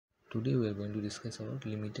Today we are going to discuss about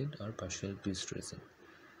limited or partial prestressing.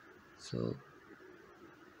 So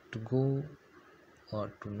to go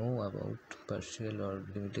or to know about partial or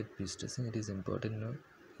limited prestressing, it is important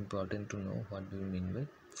to know what we mean by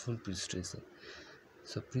full prestressing.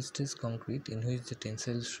 So prestressed concrete, in which the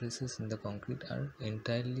tensile stresses in the concrete are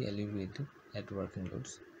entirely alleviated at working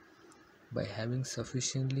loads by having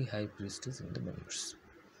sufficiently high prestress in the members.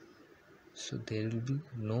 So there will be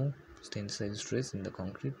no tensile stress in the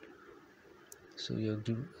concrete. So you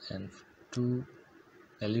give, and to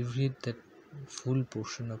alleviate that full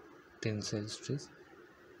portion of tensile stress,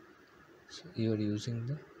 so you are using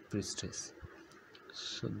the prestress.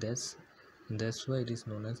 So that's why it is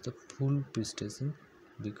known as the full prestressing,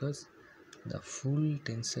 because the full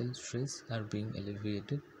tensile stress are being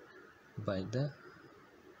alleviated by the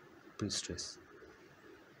prestress.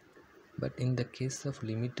 But in the case of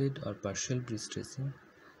limited or partial prestressing,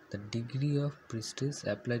 the degree of prestress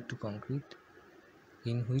applied to concrete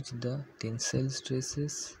in which the tensile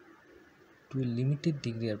stresses to a limited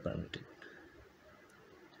degree are permitted.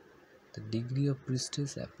 The degree of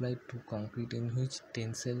prestress applied to concrete in which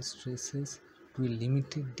tensile stresses to a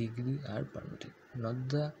limited degree are permitted. Not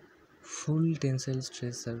the full tensile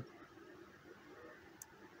stress are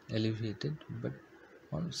alleviated, but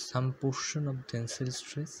on some portion of tensile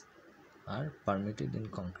stress are permitted in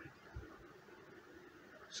concrete.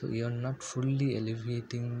 So you are not fully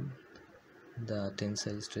alleviating the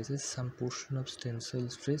tensile stresses. Some portion of tensile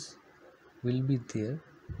stress will be there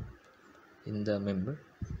in the member,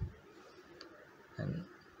 and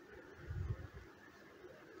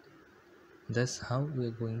that's how we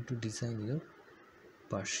are going to design your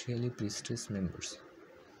partially prestressed members.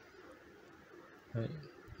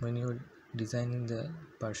 When you are designing the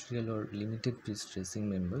partial or limited prestressing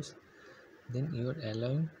members, then you are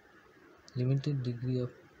allowing limited degree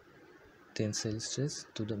of tensile stress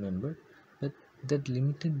to the member, but that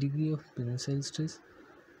limited degree of tensile stress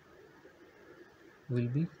will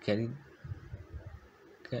be carried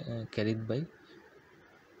by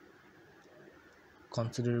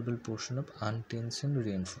considerable portion of untensioned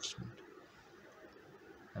reinforcement,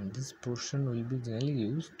 and this portion will be generally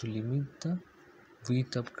used to limit the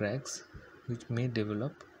width of cracks which may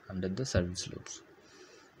develop under the service loads.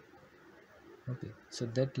 Okay, so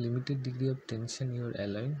that limited degree of tension you are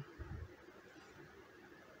allowing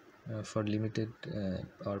for limited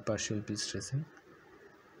or partial prestressing.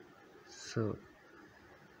 So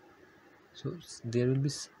there will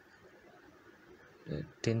be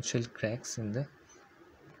tensile cracks in the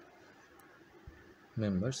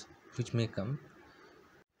members which may come.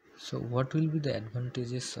 So what will be the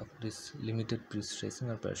advantages of this limited prestressing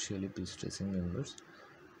or partially prestressing members?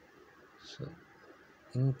 So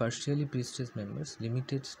in partially prestressed members,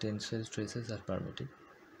 limited tensile stresses are permitted,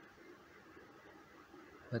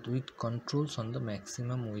 but with controls on the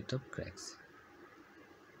maximum width of cracks,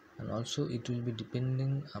 and also it will be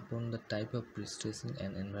depending upon the type of prestressing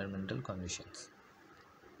and environmental conditions.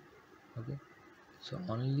 Okay, so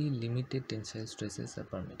only limited tensile stresses are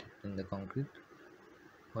permitted in the concrete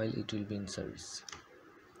while it will be in service,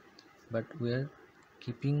 but we are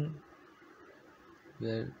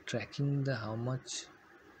tracking the how much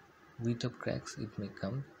width of cracks it may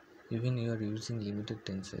come. Even you are using limited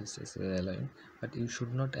tensile stress you are allowing, but you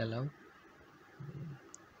should not allow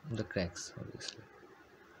the cracks, obviously.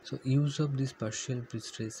 So use of this partial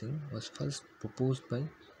prestressing was first proposed by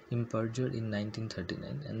Imperger in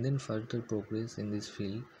 1939, and then further progress in this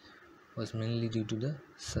field was mainly due to the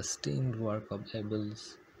sustained work of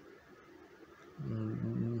Abels,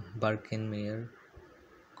 Birkenmeyer,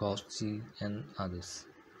 Koschy and others.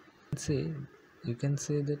 You can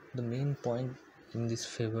say that the main point in this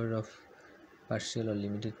favor of partial or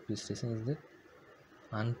limited prestressing is that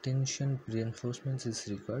untensioned reinforcements is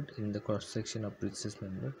required in the cross section of prestressed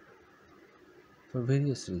member for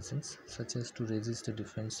various reasons, such as to resist the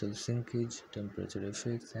differential shrinkage, temperature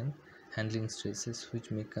effects and handling stresses which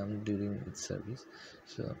may come during its service.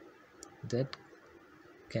 So that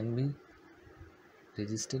can be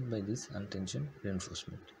resisted by this untensioned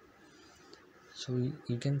reinforcement. So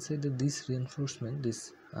you can say that this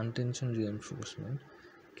untensioned reinforcement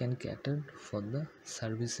can cater for the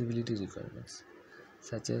serviceability requirements,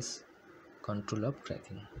 such as control of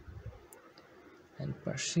cracking, and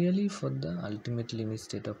partially for the ultimate limit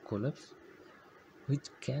state of collapse, which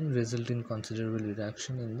can result in considerable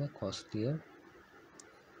reduction in the costlier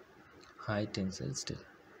high tensile steel.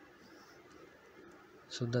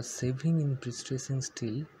 So the saving in prestressing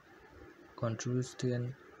steel contributes to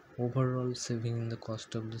an overall saving in the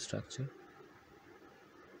cost of the structure,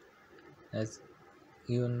 as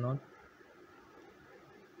you are not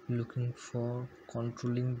looking for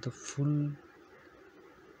controlling the full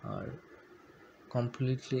or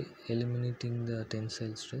completely eliminating the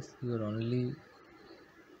tensile stress. You are only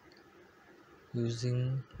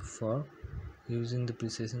using the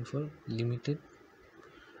prestressing for limited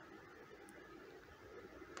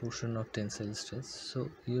portion of tensile stress, so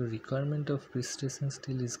your requirement of prestressing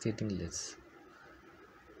still is getting less.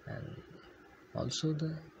 And also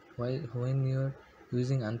when you are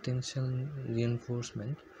using untension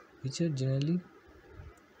reinforcement, which are generally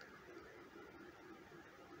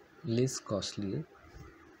less costlier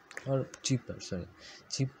or cheaper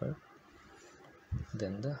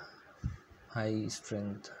than the high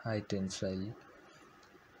strength high tensile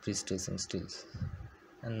prestressing steels.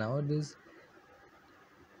 And nowadays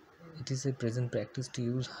it is a present practice to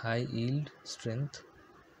use high yield strength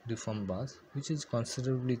deform bars, which is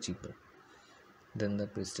considerably cheaper than the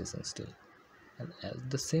prestressing steel, and at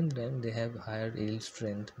the same time they have higher yield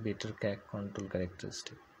strength, better crack control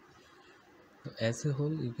characteristic. So as a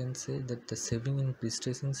whole, you can say that the saving in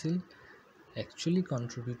prestressing steel actually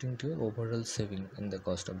contributing to an overall saving in the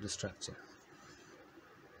cost of the structure.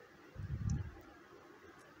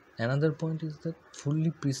 Another point is that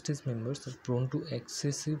fully prestressed members are prone to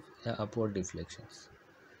excessive upward deflections,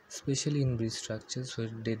 especially in bridge structures where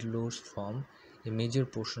dead loads form a major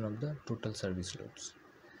portion of the total service loads,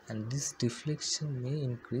 and this deflection may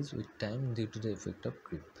increase with time due to the effect of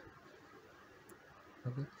creep.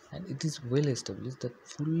 Okay, and it is well established that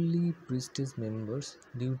fully prestressed members,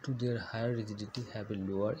 due to their higher rigidity, have a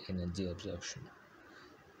lower energy absorption,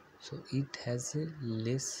 so it has a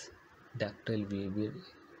less ductile behavior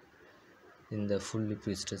in the fully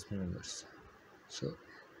prestressed members. So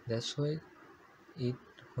that's why it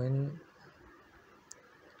when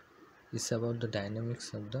it's about the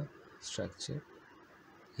dynamics of the structure,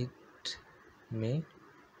 it may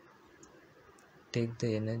take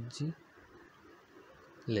the energy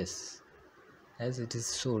less as it is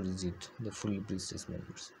so rigid, the fully prestressed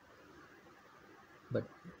members. But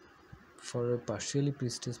for a partially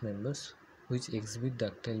prestressed members which exhibit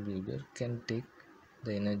ductile behavior can take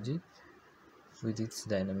the energy with its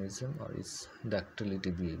dynamism or its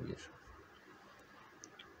ductility behavior.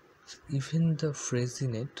 Even the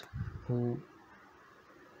Freycinet, who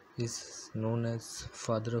is known as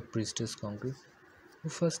father of prestressed concrete, who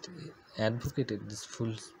first advocated this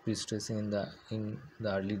full prestressing in the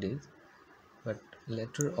early days, but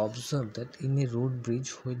later observed that in a road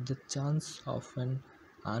bridge where the chance of an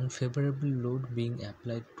unfavorable load being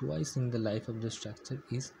applied twice in the life of the structure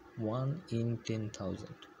is 1 in 10,000.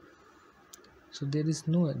 So there is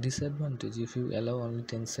no disadvantage if you allow only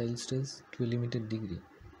tensile stress to a limited degree,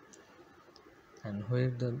 and where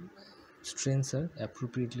the strengths are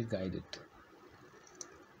appropriately guided.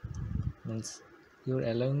 Means you are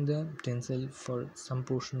allowing the tensile for some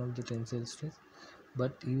portion of the tensile stress,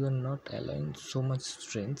 but you are not allowing so much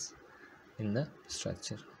strength in the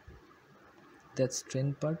structure. That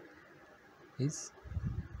strength part is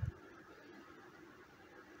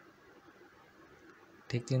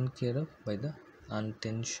taken care of by the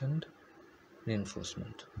untensioned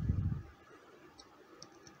reinforcement.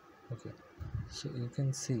 Okay, so you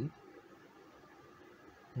can see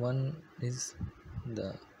one is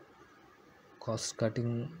the cost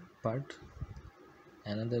cutting part,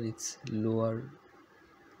 another it's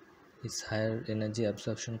higher energy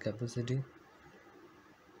absorption capacity,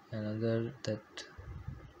 another that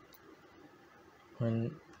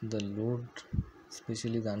when the load,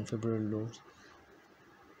 especially the unfavorable loads,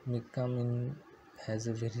 may come in has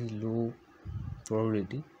a very low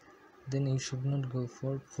probability, then you should not go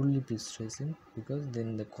for fully prestressing, because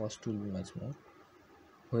then the cost will be much more,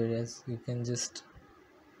 whereas you can just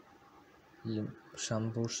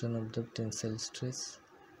some portion of the tensile stress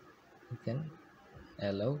you can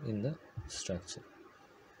allow in the structure,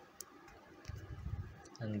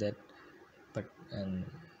 and that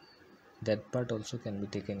part also can be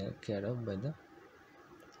taken care of by the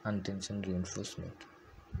untensioned reinforcement,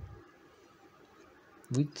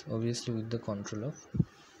 with obviously with the control of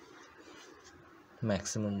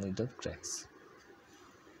maximum width of cracks.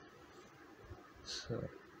 So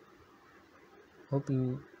hope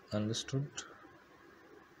you understood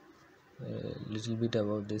a little bit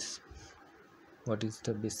about this, what is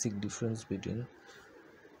the basic difference between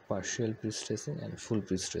partial prestressing and full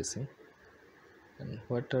prestressing, and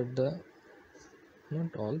what are the,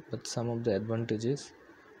 not all, but some of the advantages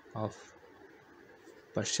of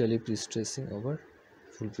partially prestressing over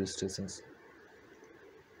full prestressing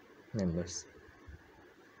members.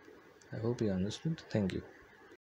 I hope you understood. Thank you.